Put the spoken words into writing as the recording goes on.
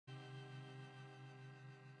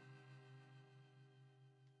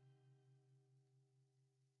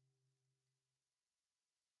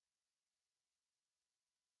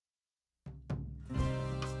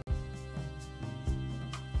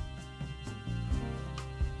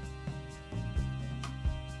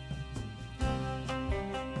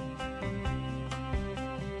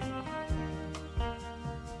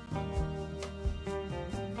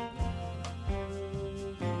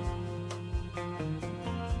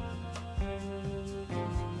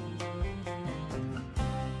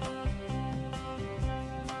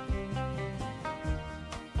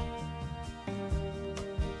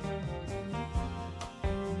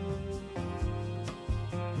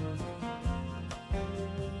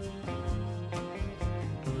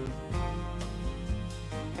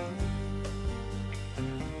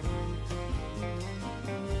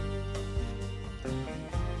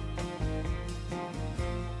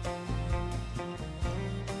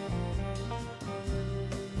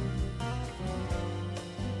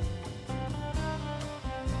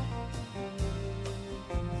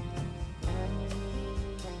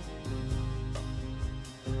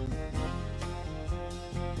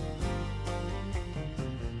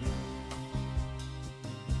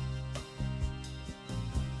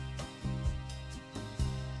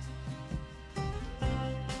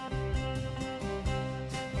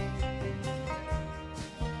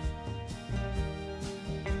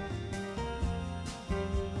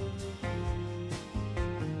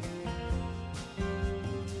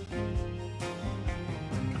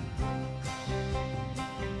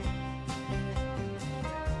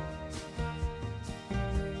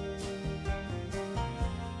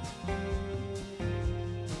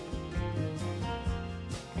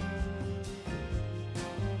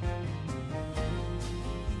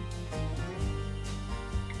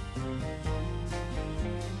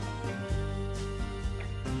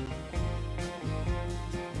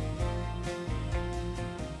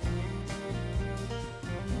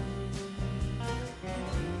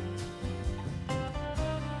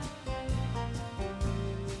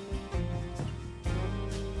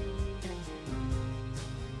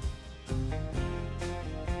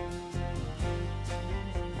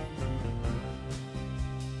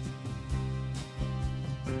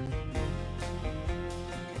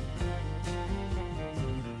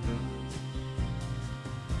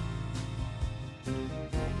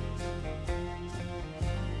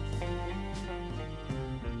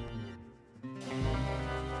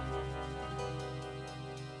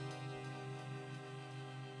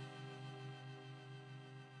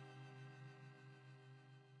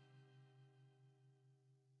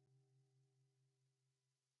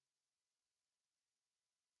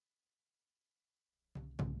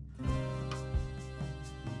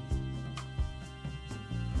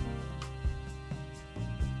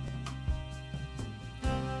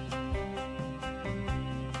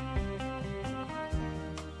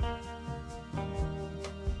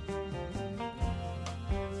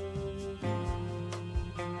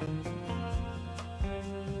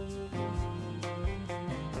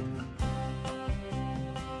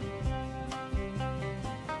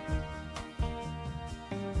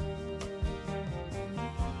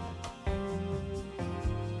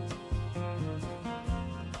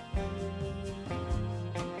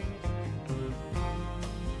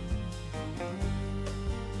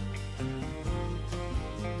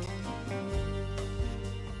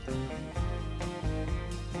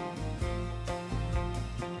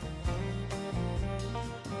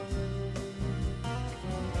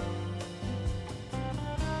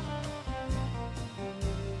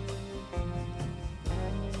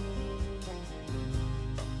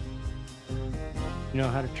You know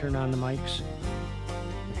how to turn on the mics?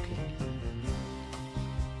 Okay.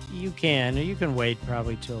 You can. You can wait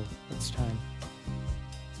probably till it's time.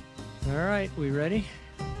 All right, we ready?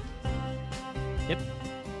 Yep.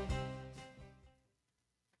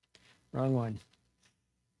 Wrong one.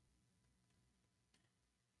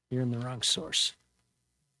 You're in the wrong source.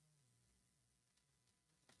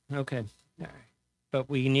 Okay. All right. But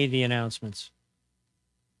we need the announcements.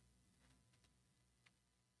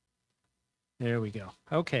 There we go.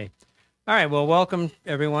 Okay. All right. Well, welcome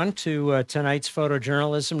everyone to tonight's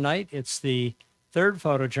Photojournalism Night. It's the third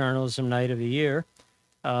Photojournalism Night of the year.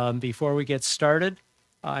 Before we get started,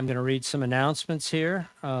 I'm going to read some announcements here.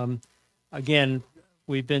 Again,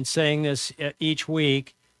 we've been saying this each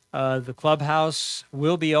week. The clubhouse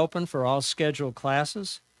will be open for all scheduled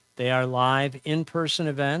classes. They are live in-person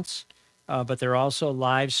events, but they're also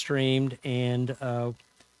live streamed and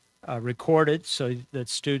recorded so that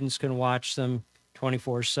students can watch them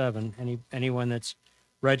 24/7, anyone that's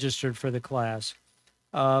registered for the class.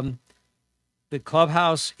 The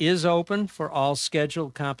clubhouse is open for all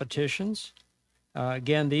scheduled competitions.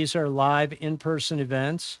 Again, these are live in-person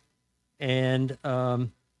events, and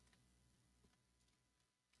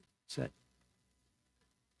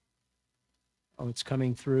it's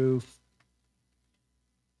coming through.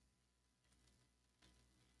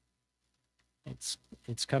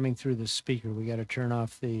 It's coming through the speaker. We got to turn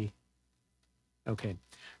off the. Okay.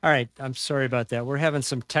 All right. I'm sorry about that. We're having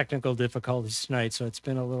some technical difficulties tonight, so it's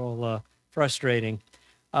been a little frustrating.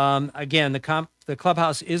 Again, the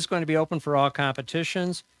clubhouse is going to be open for all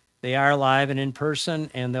competitions. They are live and in person,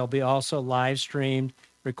 and they'll be also live streamed,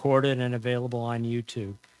 recorded, and available on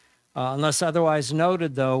YouTube. Unless otherwise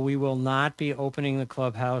noted, though, we will not be opening the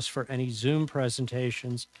clubhouse for any Zoom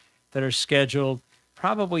presentations that are scheduled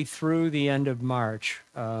probably through the end of March.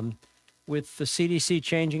 With the CDC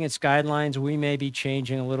changing its guidelines, we may be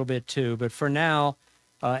changing a little bit too. But for now,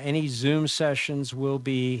 any Zoom sessions will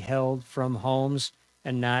be held from homes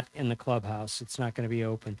and not in the clubhouse. It's not going to be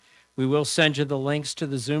open. We will send you the links to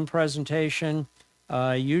the Zoom presentation,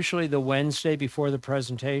 usually the Wednesday before the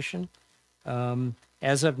presentation.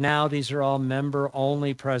 As of now, these are all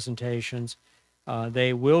member-only presentations.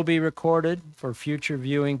 They will be recorded for future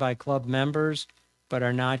viewing by club members, but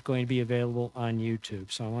are not going to be available on YouTube.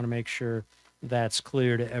 So I want to make sure that's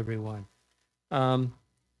clear to everyone.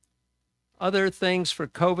 Other things for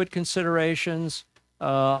COVID considerations,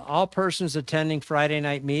 all persons attending Friday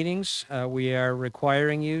night meetings, we are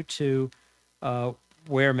requiring you to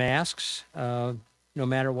wear masks, no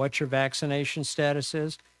matter what your vaccination status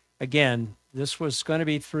is. Again, this was going to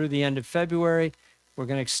be through the end of February. We're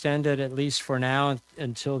going to extend it at least for now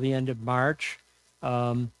until the end of March.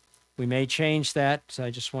 We may change that, so I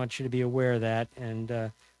just want you to be aware of that,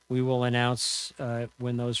 and we will announce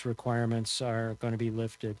when those requirements are going to be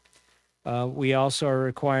lifted. We also are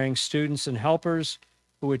requiring students and helpers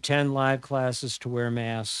who attend live classes to wear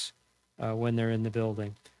masks when they're in the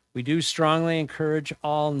building. We do strongly encourage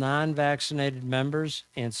all non-vaccinated members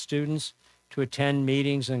and students to attend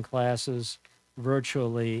meetings and classes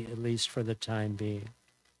virtually, at least for the time being.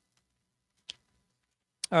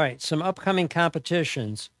 All right, some upcoming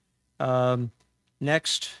competitions.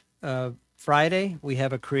 Next Friday, we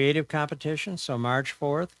have a creative competition, so March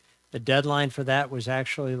 4th. The deadline for that was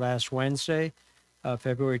actually last Wednesday,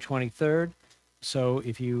 February 23rd. So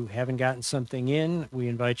if you haven't gotten something in, we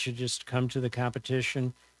invite you just to come to the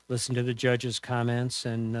competition, listen to the judges' comments,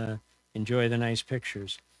 and enjoy the nice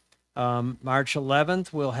pictures. March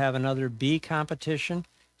 11th, we'll have another bee competition.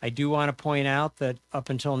 I do want to point out that up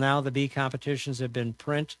until now, the bee competitions have been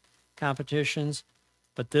print competitions,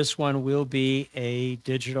 but this one will be a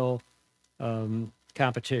digital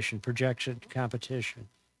competition, projection competition.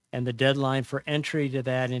 And the deadline for entry to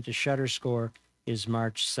that into Shutterscore is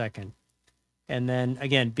March 2nd. And then,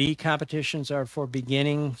 again, bee competitions are for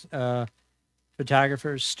beginning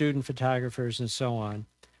photographers, student photographers, and so on.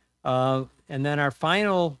 And then our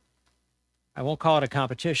final, I won't call it a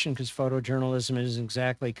competition because photojournalism isn't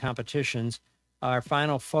exactly competitions. Our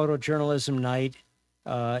final Photojournalism Night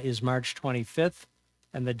is March 25th,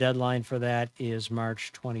 and the deadline for that is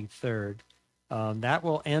March 23rd. That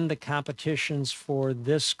will end the competitions for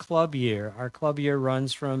this club year. Our club year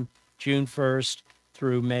runs from June 1st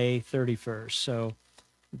through May 31st. So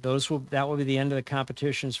that will be the end of the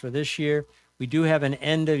competitions for this year. We do have an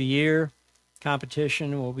end of year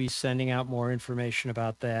competition. We'll be sending out more information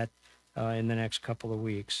about that in the next couple of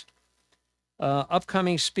weeks.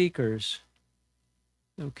 Upcoming speakers.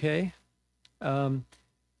 Okay.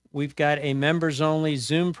 We've got a members-only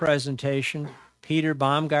Zoom presentation. Peter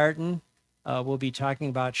Baumgarten will be talking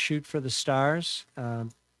about Shoot for the Stars.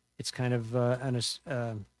 It's kind of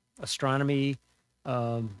astronomy,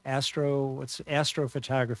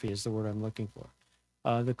 astrophotography is the word I'm looking for.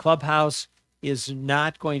 The clubhouse is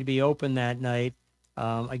not going to be open that night.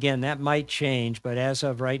 Again, that might change, but as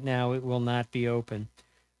of right now, it will not be open.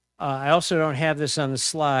 I also don't have this on the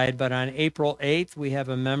slide, but on April 8th, we have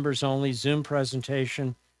a members-only Zoom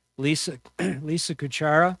presentation. Lisa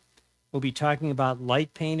Kuchara will be talking about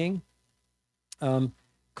light painting.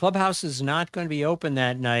 Clubhouse is not going to be open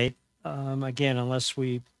that night, again, unless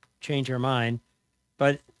we change our mind.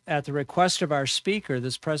 But at the request of our speaker,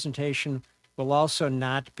 this presentation will also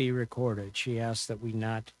not be recorded. She asked that we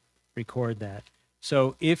not record that.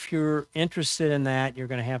 So if you're interested in that, you're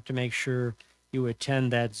going to have to make sure you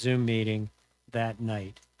attend that Zoom meeting that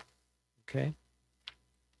night. Okay.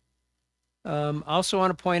 Also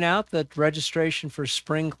want to point out that registration for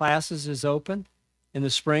spring classes is open. In the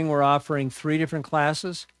spring, we're offering 3 different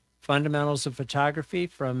classes: Fundamentals of Photography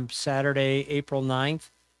from Saturday, April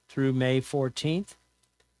 9th through May 14th.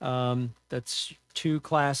 That's 2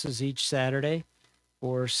 classes each Saturday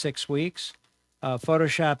for 6 weeks.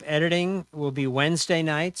 Photoshop editing will be Wednesday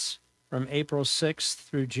nights from April 6th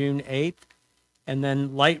through June 8th. And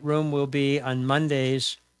then Lightroom will be on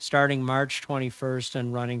Mondays starting March 21st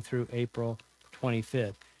and running through April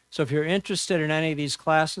 25th. So if you're interested in any of these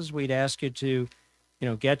classes, we'd ask you to,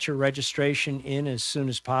 get your registration in as soon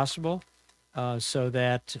as possible, so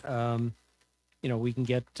that, we can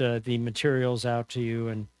get the materials out to you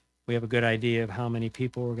and we have a good idea of how many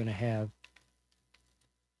people we're going to have.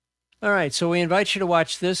 All right, so we invite you to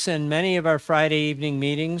watch this and many of our Friday evening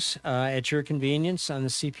meetings at your convenience on the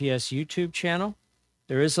CPS YouTube channel.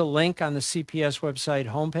 There is a link on the CPS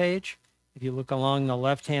website homepage. If you look along the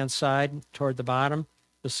left-hand side toward the bottom,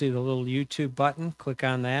 you'll see the little YouTube button. Click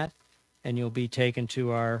on that, and you'll be taken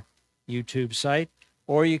to our YouTube site.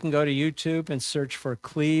 Or you can go to YouTube and search for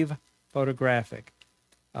Cleve Photographic.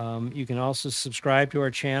 You can also subscribe to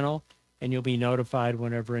our channel, and you'll be notified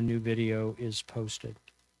whenever a new video is posted.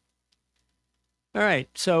 All right,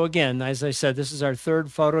 so again, as I said, this is our 3rd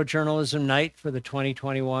photojournalism night for the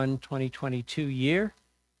 2021-2022 year.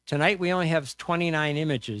 Tonight we only have 29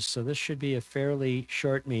 images, so this should be a fairly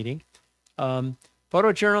short meeting.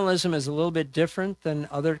 Photojournalism is a little bit different than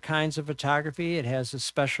other kinds of photography. It has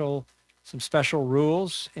some special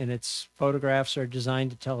rules, and its photographs are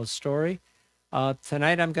designed to tell a story.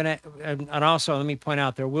 Tonight I'm going to, and also let me point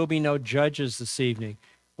out, there will be no judges this evening.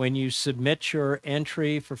 When you submit your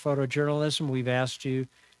entry for photojournalism, we've asked you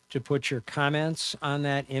to put your comments on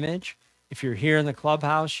that image. If you're here in the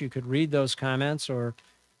clubhouse, you could read those comments or,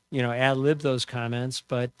 ad-lib those comments.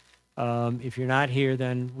 But if you're not here,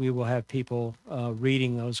 then we will have people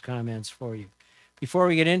reading those comments for you. Before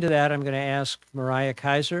we get into that, I'm going to ask Mariah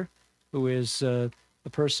Kaiser, who is the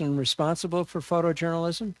person responsible for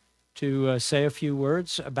photojournalism, to say a few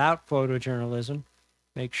words about photojournalism.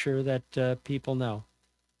 Make sure that people know.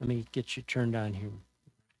 Let me get you turned on here.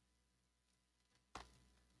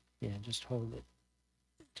 Yeah, just hold it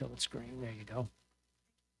until it's green. There you go.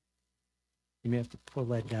 You may have to pull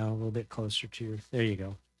that down a little bit closer to your, there you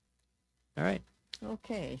go. All right.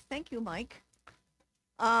 Okay, thank you, Mike.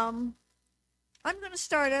 I'm going to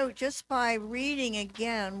start out just by reading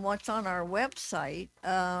again what's on our website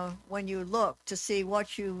when you look to see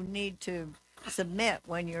what you need to submit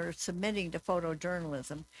when you're submitting to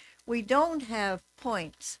photojournalism. We don't have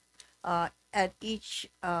points at each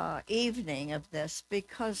evening of this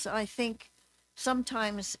because I think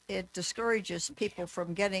sometimes it discourages people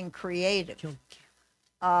from getting creative.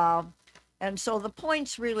 And so the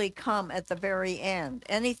points really come at the very end.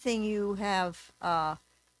 Anything you have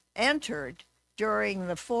entered during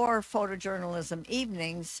the 4 photojournalism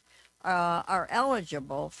evenings are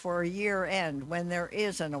eligible for year end when there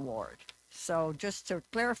is an award. So just to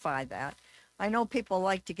clarify that, I know people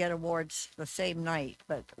like to get awards the same night,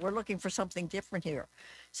 but we're looking for something different here.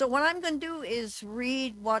 So what I'm going to do is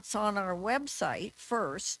read what's on our website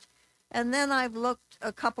first, and then I've looked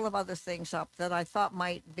a couple of other things up that I thought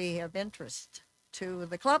might be of interest to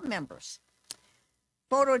the club members.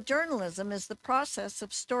 Photojournalism is the process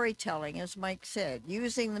of storytelling, as Mike said,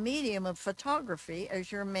 using the medium of photography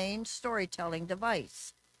as your main storytelling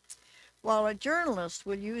device. While a journalist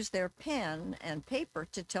will use their pen and paper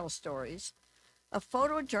to tell stories, a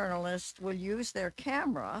photojournalist will use their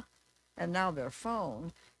camera, and now their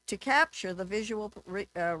phone, to capture the visual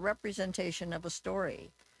representation of a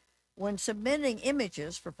story. When submitting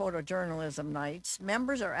images for photojournalism nights,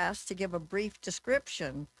 members are asked to give a brief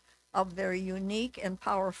description of their unique and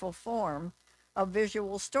powerful form of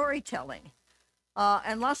visual storytelling.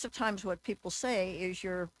 And lots of times what people say is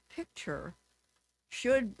your picture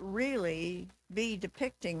should really be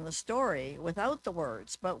depicting the story without the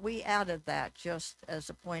words, but we added that just as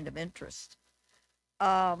a point of interest.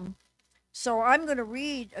 Um, so I'm going to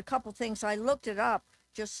read a couple things. I looked it up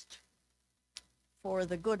just for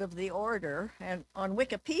the good of the order and on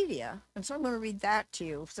Wikipedia. And so I'm going to read that to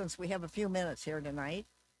you since we have a few minutes here tonight.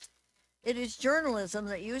 It is journalism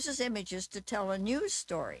that uses images to tell a news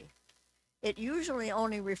story. It usually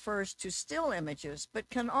only refers to still images, but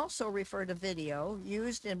can also refer to video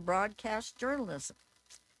used in broadcast journalism.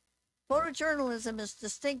 Photojournalism is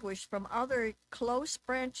distinguished from other close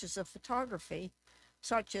branches of photography,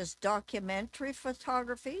 such as documentary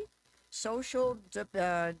photography, social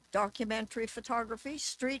documentary photography,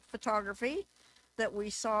 street photography that we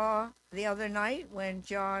saw the other night when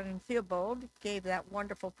John Theobald gave that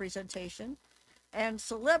wonderful presentation, and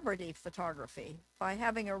celebrity photography by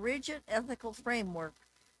having a rigid ethical framework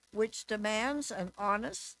which demands an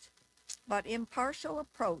honest but impartial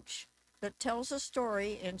approach that tells a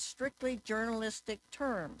story in strictly journalistic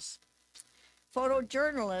terms.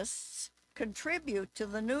 Photojournalists contribute to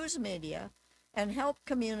the news media and help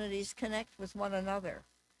communities connect with one another.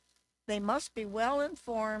 They must be well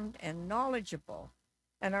informed and knowledgeable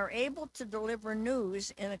and are able to deliver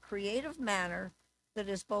news in a creative manner that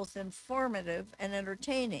is both informative and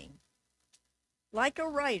entertaining. Like a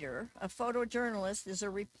writer, a photojournalist is a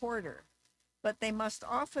reporter, but they must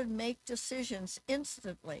often make decisions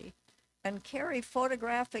instantly and carry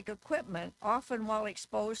photographic equipment, often while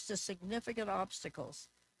exposed to significant obstacles,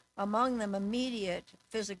 among them immediate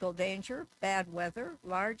physical danger, bad weather,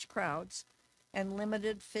 large crowds, and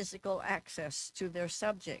limited physical access to their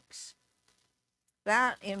subjects.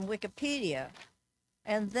 That in Wikipedia.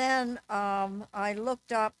 And then I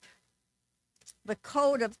looked up the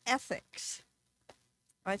Code of Ethics.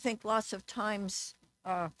 I think lots of times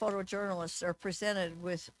photojournalists are presented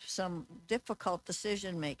with some difficult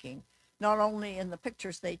decision making, not only in the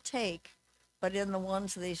pictures they take, but in the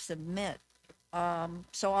ones they submit.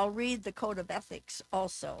 So I'll read the Code of Ethics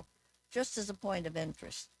also, just as a point of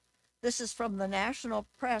interest. This is from the National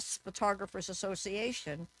Press Photographers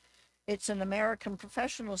Association. It's an American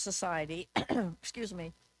professional society, excuse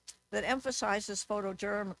me, that emphasizes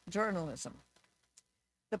photojournalism.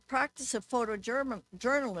 The practice of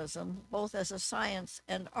photojournalism, both as a science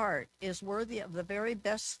and art, is worthy of the very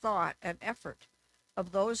best thought and effort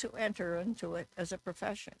of those who enter into it as a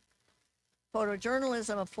profession.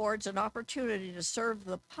 Photojournalism affords an opportunity to serve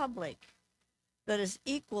the public that is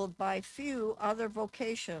equaled by few other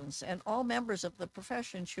vocations, and all members of the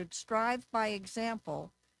profession should strive by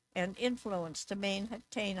example and influence to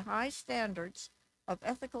maintain high standards of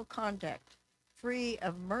ethical conduct, free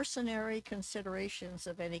of mercenary considerations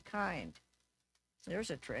of any kind. There's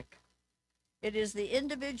a trick. It is the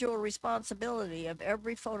individual responsibility of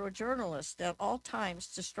every photojournalist at all times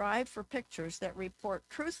to strive for pictures that report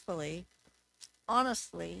truthfully,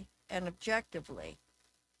 honestly, and objectively.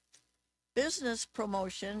 Business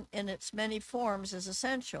promotion in its many forms is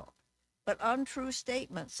essential, but untrue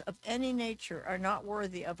statements of any nature are not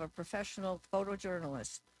worthy of a professional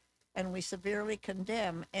photojournalist, and we severely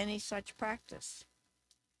condemn any such practice.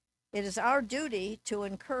 It is our duty to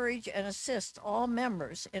encourage and assist all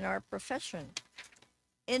members in our profession,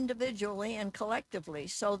 individually and collectively,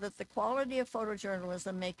 so that the quality of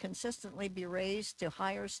photojournalism may consistently be raised to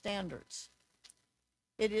higher standards.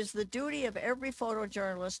 It is the duty of every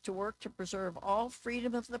photojournalist to work to preserve all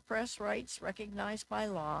freedom of the press rights recognized by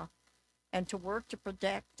law, and to work to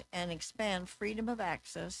protect and expand freedom of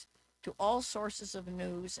access to all sources of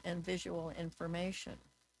news and visual information.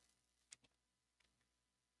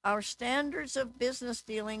 Our standards of business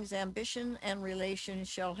dealings, ambition, and relations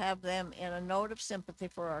shall have them in a note of sympathy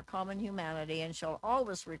for our common humanity, and shall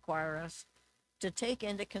always require us to take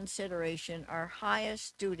into consideration our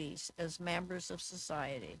highest duties as members of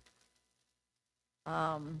society.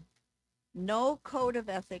 No code of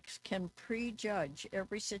ethics can prejudge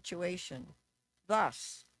every situation.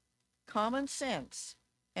 Thus, common sense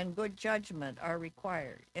and good judgment are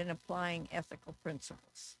required in applying ethical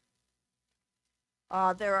principles.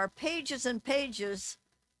 There are pages and pages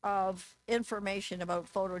of information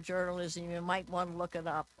about photojournalism. You might want to look it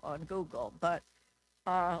up on Google, but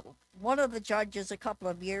one of the judges a couple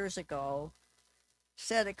of years ago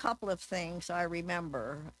said a couple of things I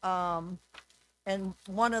remember. And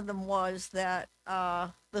one of them was that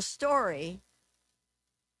the story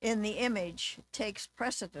in the image takes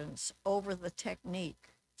precedence over the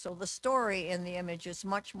technique. So the story in the image is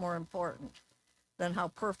much more important than how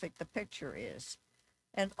perfect the picture is.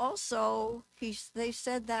 And also, they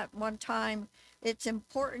said that one time, it's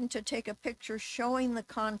important to take a picture showing the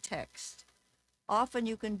context. Often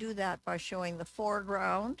you can do that by showing the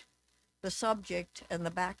foreground, the subject, and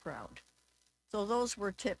the background. So those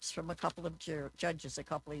were tips from a couple of judges a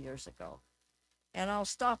couple of years ago. And I'll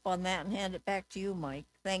stop on that and hand it back to you, Mike.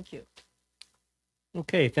 Thank you.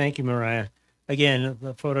 Okay, thank you, Mariah. Again,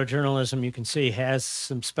 the photojournalism, you can see, has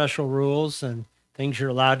some special rules and things you're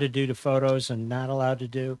allowed to do to photos and not allowed to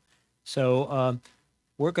do. So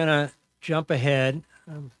we're going to jump ahead.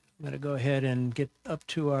 I'm going to go ahead and get up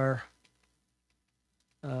to our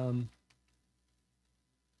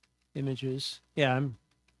images. Yeah,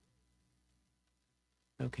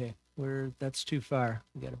 okay. That's too far.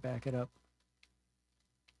 We got to back it up.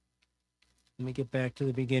 Let me get back to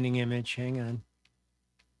the beginning image. Hang on.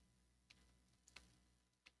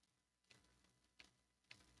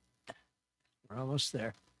 We're almost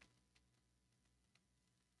there.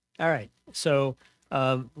 All right. So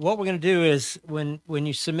what we're going to do is when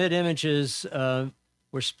you submit images,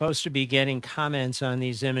 we're supposed to be getting comments on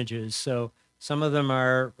these images. So some of them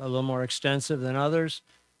are a little more extensive than others.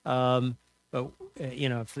 But you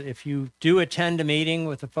know, if you do attend a meeting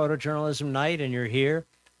with the Photojournalism Night and you're here,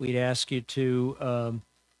 we'd ask you to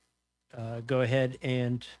go ahead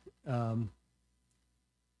and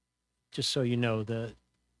just so you know, the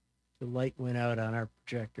light went out on our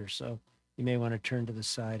projector, so you may want to turn to the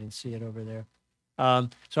side and see it over there.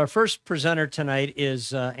 So our first presenter tonight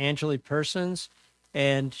is Angeli Persons,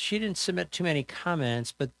 and she didn't submit too many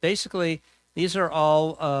comments, but basically these are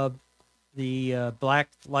all the Black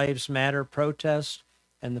Lives Matter protest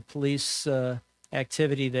and the police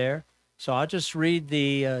activity there. So I'll just read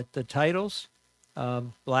the titles.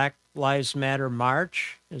 Black Lives Matter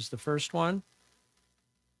March is the first one.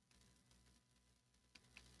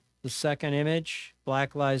 The second image,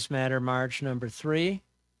 Black Lives Matter March number 3.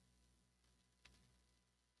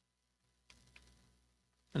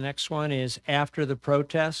 The next one is After the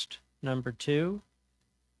Protest, number 2.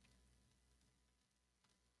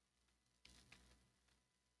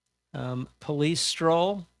 Police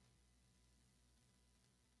Stroll.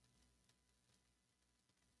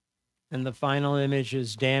 And the final image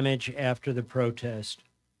is Damage After the Protest.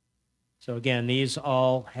 So again, these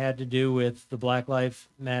all had to do with the Black Lives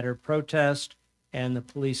Matter protest and the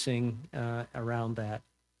policing around that.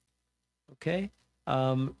 Okay.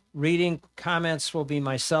 Reading comments will be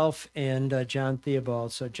myself and John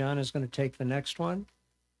Theobald. So John is going to take the next one.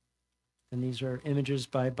 And these are images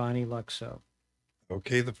by Bonnie Luxo.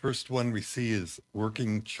 Okay, the first one we see is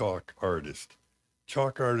Working Chalk Artist.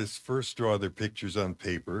 Chalk artists first draw their pictures on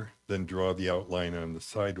paper, then draw the outline on the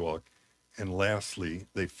sidewalk, and lastly,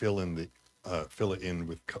 they fill it in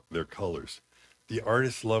with their colors. The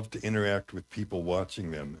artists love to interact with people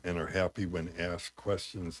watching them and are happy when asked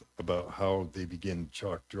questions about how they began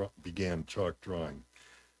chalk drawing,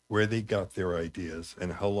 where they got their ideas,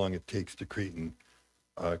 and how long it takes to create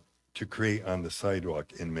on the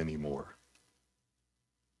sidewalk, and many more.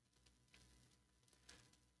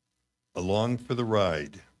 Along for the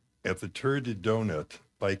ride. At the Turd Donut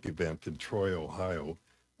bike event in Troy, Ohio,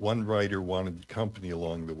 one rider wanted company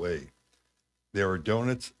along the way. There are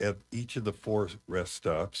donuts at each of the 4 rest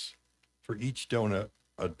stops. For each donut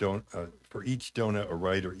a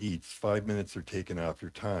rider eats, 5 minutes are taken off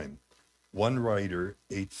your time. One rider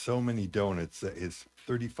ate so many donuts that his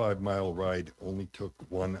 35-mile ride only took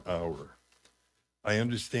 1 hour. I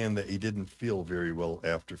understand that he didn't feel very well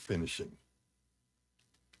after finishing.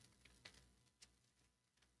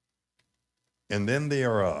 And then they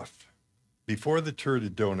are off. Before the Turd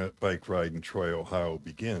Donut bike ride in Troy, Ohio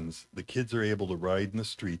begins, the kids are able to ride in the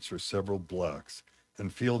streets for several blocks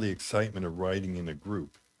and feel the excitement of riding in a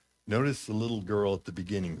group. Notice the little girl at the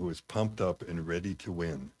beginning who is pumped up and ready to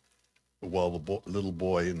win, while the little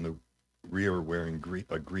boy in the rear wearing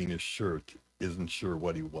a greenish shirt isn't sure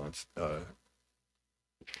he wants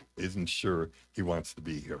to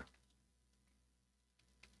be here.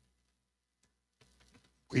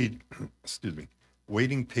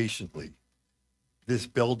 Waiting patiently. This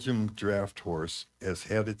Belgium draft horse has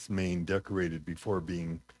had its mane decorated before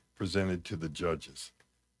being presented to the judges.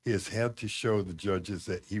 He has had to show the judges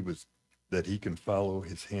that he can follow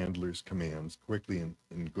his handler's commands quickly and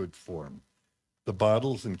in good form. The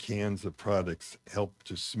bottles and cans of products help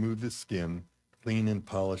to smooth his skin, clean and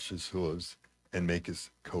polish his hooves, and make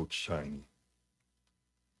his coat shiny.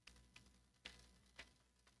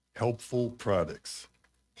 Helpful products.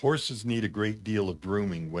 Horses need a great deal of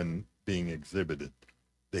grooming when being exhibited.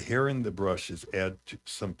 The hair and the brushes add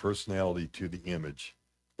some personality to the image,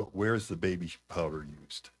 but where's the baby powder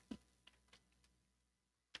used?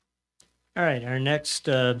 All right, our next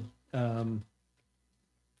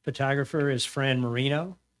photographer is Fran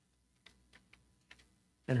Marino.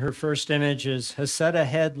 And her first image is Haseda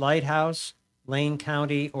Head Lighthouse Lane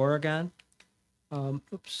County, Oregon.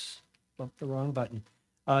 Oops, bumped the wrong button.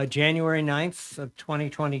 January 9th of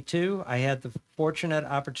 2022, I had the fortunate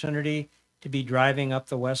opportunity to be driving up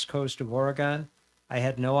the west coast of Oregon. I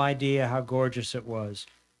had no idea how gorgeous it was.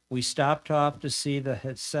 We stopped off to see the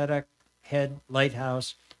Hetsedic Head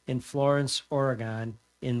Lighthouse in Florence, Oregon,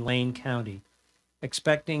 in Lane County.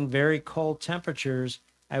 Expecting very cold temperatures,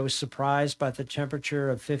 I was surprised by the temperature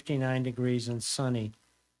of 59 degrees and sunny.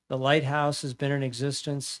 The lighthouse has been in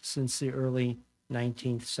existence since the early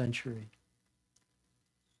 19th century.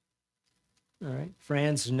 All right,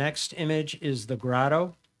 Fran's next image is the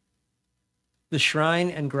grotto. The Shrine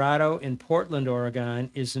and Grotto in Portland, Oregon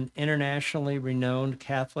is an internationally renowned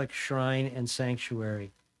Catholic shrine and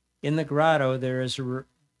sanctuary. In the grotto, there is a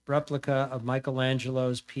replica of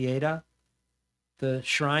Michelangelo's Pieta. The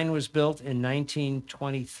shrine was built in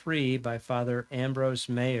 1923 by Father Ambrose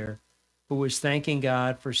Mayer, who was thanking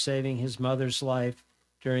God for saving his mother's life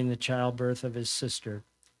during the childbirth of his sister.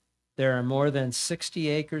 There are more than 60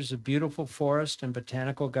 acres of beautiful forest and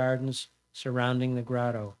botanical gardens surrounding the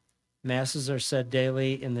grotto. Masses are said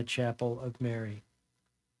daily in the Chapel of Mary.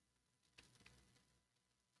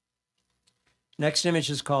 Next image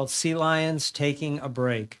is called Sea Lions Taking a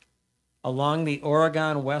Break. Along the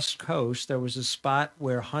Oregon west coast, there was a spot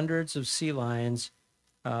where hundreds of sea lions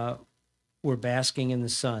were basking in the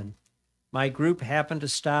sun. My group happened to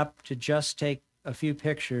stop to just take a few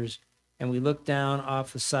pictures, and we looked down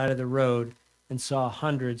off the side of the road and saw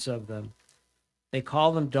hundreds of them. They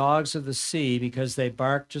call them dogs of the sea because they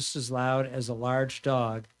bark just as loud as a large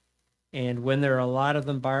dog, and when there are a lot of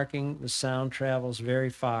them barking, the sound travels very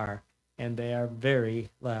far, and they are very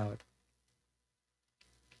loud.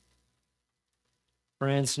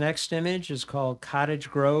 Fran's next image is called Cottage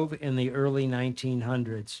Grove in the early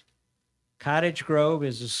 1900s. Cottage Grove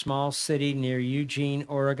is a small city near Eugene,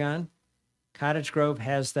 Oregon. Cottage Grove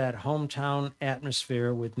has that hometown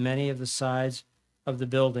atmosphere with many of the sides of the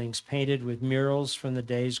buildings painted with murals from the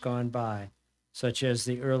days gone by, such as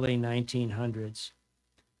the early 1900s.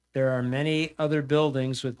 There are many other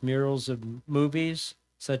buildings with murals of movies,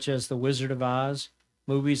 such as The Wizard of Oz,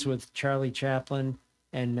 movies with Charlie Chaplin,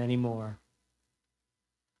 and many more.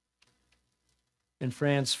 And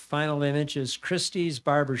Fran's final image is Christie's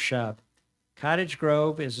Barbershop. Cottage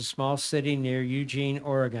Grove is a small city near Eugene,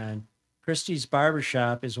 Oregon. Christie's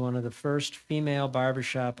Barbershop is one of the first female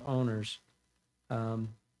barbershop owners.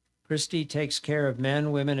 Christie takes care of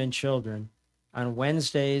men, women, and children. On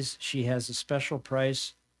Wednesdays, she has a special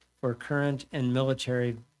price for current and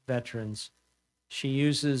military veterans. She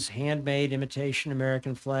uses handmade imitation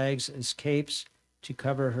American flags as capes to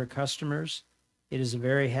cover her customers. It is a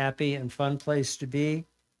very happy and fun place to be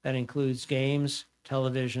that includes games,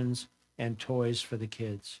 televisions, and toys for the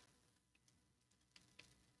kids.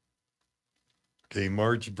 Okay,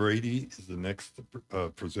 Marge Brady is the next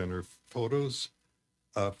presenter of photos.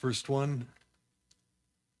 First one,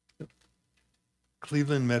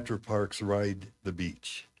 Cleveland Metro Parks Ride the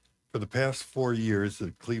Beach. For the past 4 years,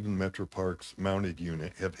 the Cleveland Metro Parks Mounted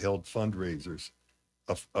Unit have held fundraisers,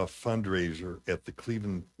 a fundraiser at the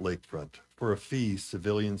Cleveland lakefront. For a fee,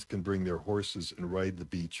 civilians can bring their horses and ride the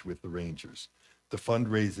beach with the rangers. The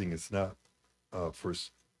fundraising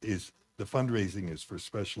is for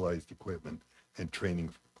specialized equipment and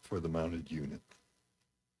training for the mounted unit.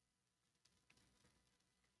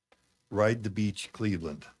 Ride the Beach,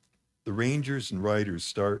 Cleveland. The rangers and riders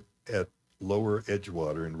start at Lower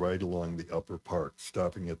Edgewater and ride along the upper park,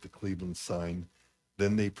 stopping at the Cleveland sign.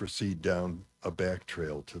 Then they proceed down a back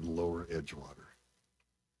trail to the Lower Edgewater.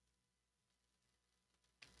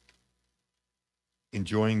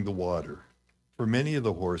 Enjoying the water. For many of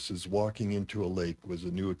the horses, walking into a lake was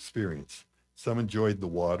a new experience. Some enjoyed the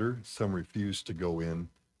water, some refused to go in.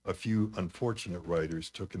 A few unfortunate riders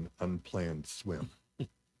took an unplanned swim.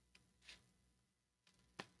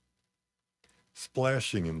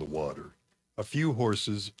 Splashing in the water. A few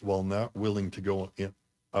horses, while not willing to go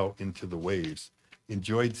out into the waves,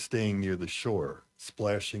 enjoyed staying near the shore,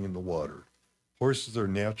 splashing in the water. Horses are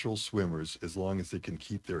natural swimmers as long as they can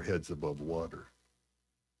keep their heads above water.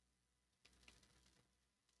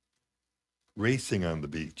 Racing on the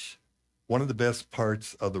beach. One of the best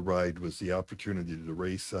parts of the ride was the opportunity to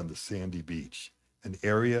race on the sandy beach. An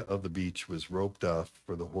area of the beach was roped off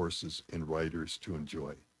for the horses and riders to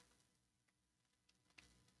enjoy.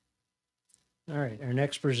 All right, our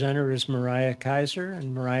next presenter is Mariah Kaiser,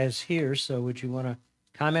 and Mariah's here, so would you want to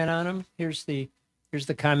comment on him? Here's the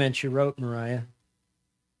comment you wrote, Mariah.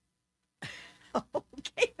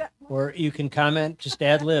 Okay. Or you can comment, just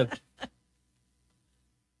ad-lib.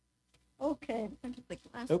 Okay, I'm going to put the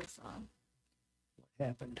glasses on. What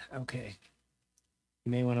happened? Okay.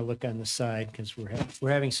 You may want to look on the side because we're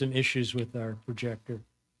having some issues with our projector.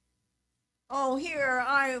 Oh, here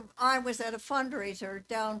I was at a fundraiser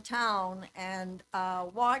downtown and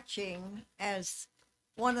watching as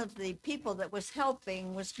one of the people that was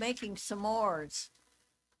helping was making s'mores.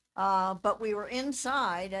 But we were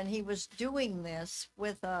inside and he was doing this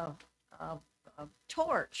with a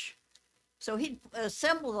torch. So he'd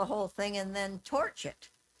assemble the whole thing and then torch it.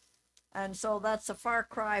 And so that's a far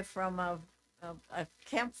cry from a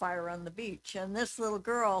campfire on the beach. And this little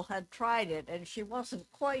girl had tried it and she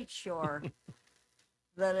wasn't quite sure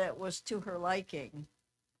that it was to her liking.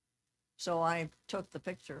 So I took the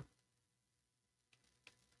picture.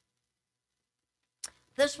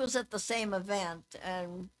 This was at the same event,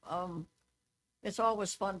 and it's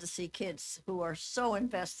always fun to see kids who are so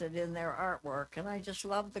invested in their artwork. And I just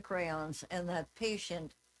love the crayons and that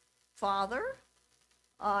patient father.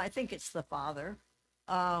 I think it's the father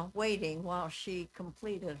waiting while she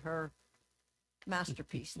completed her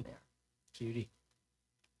masterpiece there. Cutie.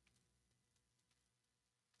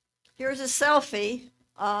 Here's a selfie.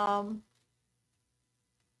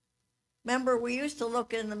 Remember, we used to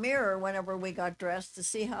look in the mirror whenever we got dressed to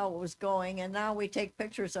see how it was going, and now we take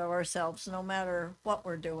pictures of ourselves no matter what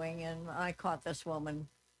we're doing. And I caught this woman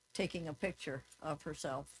taking a picture of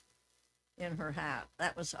herself in her hat.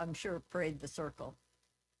 That was, I'm sure, Parade the Circle.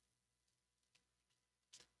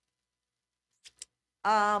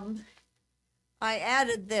 I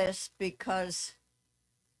added this because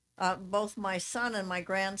both my son and my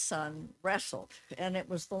grandson wrestled, and it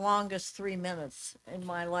was the longest 3 minutes in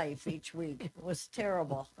my life each week. It was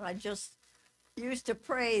terrible. I just used to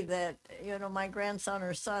pray that, you know, my grandson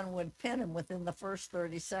or son would pin him within the first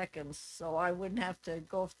 30 seconds so I wouldn't have to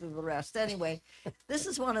go through the rest. Anyway, this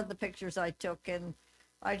is one of the pictures I took, and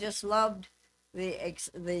I just loved the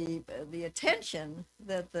attention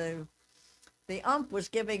that the ump was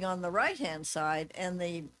giving on the right-hand side, and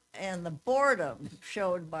the boredom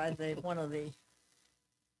showed by one of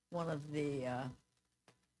the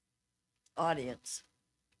audience.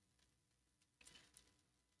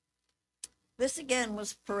 This again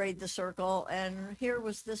was Parade the Circle, and here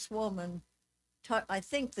was this woman. I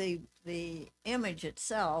think the image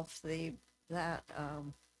itself, that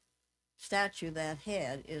statue, that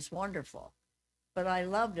head, is wonderful. But I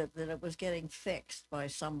loved it that it was getting fixed by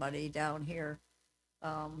somebody down here,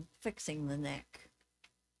 fixing the neck.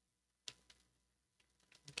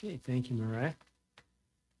 Okay, thank you, Mariah.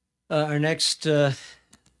 Our next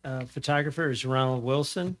photographer is Ronald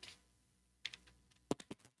Wilson.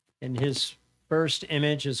 And his first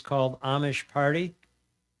image is called Amish Party,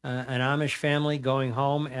 an Amish family going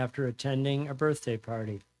home after attending a birthday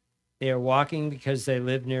party. They are walking because they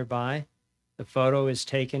live nearby. The photo is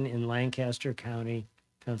taken in Lancaster County,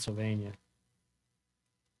 Pennsylvania.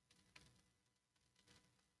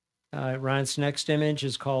 Ron's next image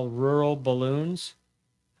is called Rural Balloons,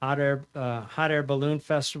 hot air balloon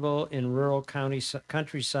festival in rural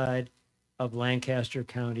countryside of Lancaster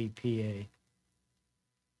County, PA.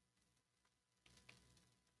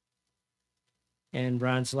 And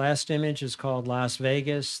Ron's last image is called Las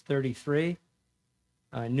Vegas 33,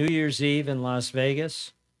 New Year's Eve in Las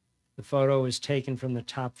Vegas. The photo is taken from the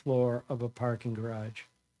top floor of a parking garage.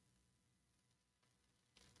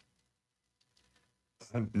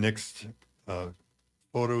 Next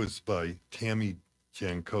photo is by Tammy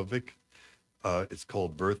Jankovic. It's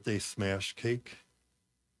called Birthday Smash Cake.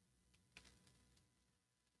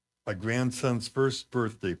 My grandson's first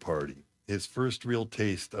birthday party, his first real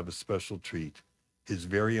taste of a special treat, his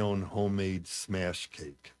very own homemade smash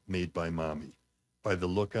cake made by Mommy. By the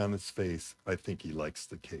look on his face, I think he likes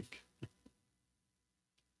the cake.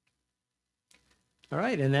 All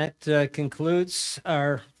right, and that concludes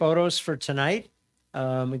our photos for tonight.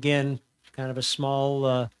 Again, kind of a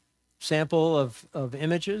small sample of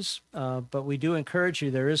images, but we do encourage you.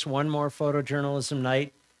 There is one more photojournalism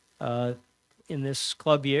night in this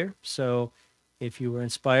club year. So if you were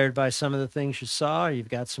inspired by some of the things you saw, or you've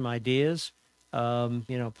got some ideas,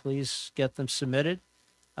 please get them submitted,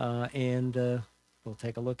 and we'll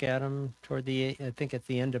take a look at them toward I think at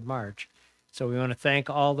the end of March. So we want to thank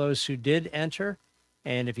all those who did enter.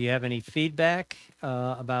 And if you have any feedback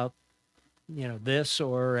about, this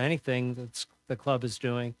or anything that the club is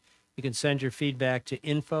doing, you can send your feedback to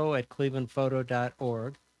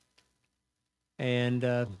info@clevelandphoto.org. And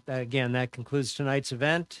again, that concludes tonight's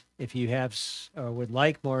event. If you have or would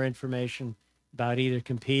like more information about either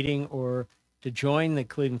competing or to join the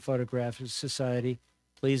Cleveland Photographic Society,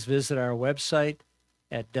 please visit our website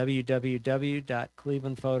at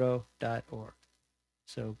www.clevelandphoto.org.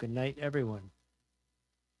 So good night, everyone.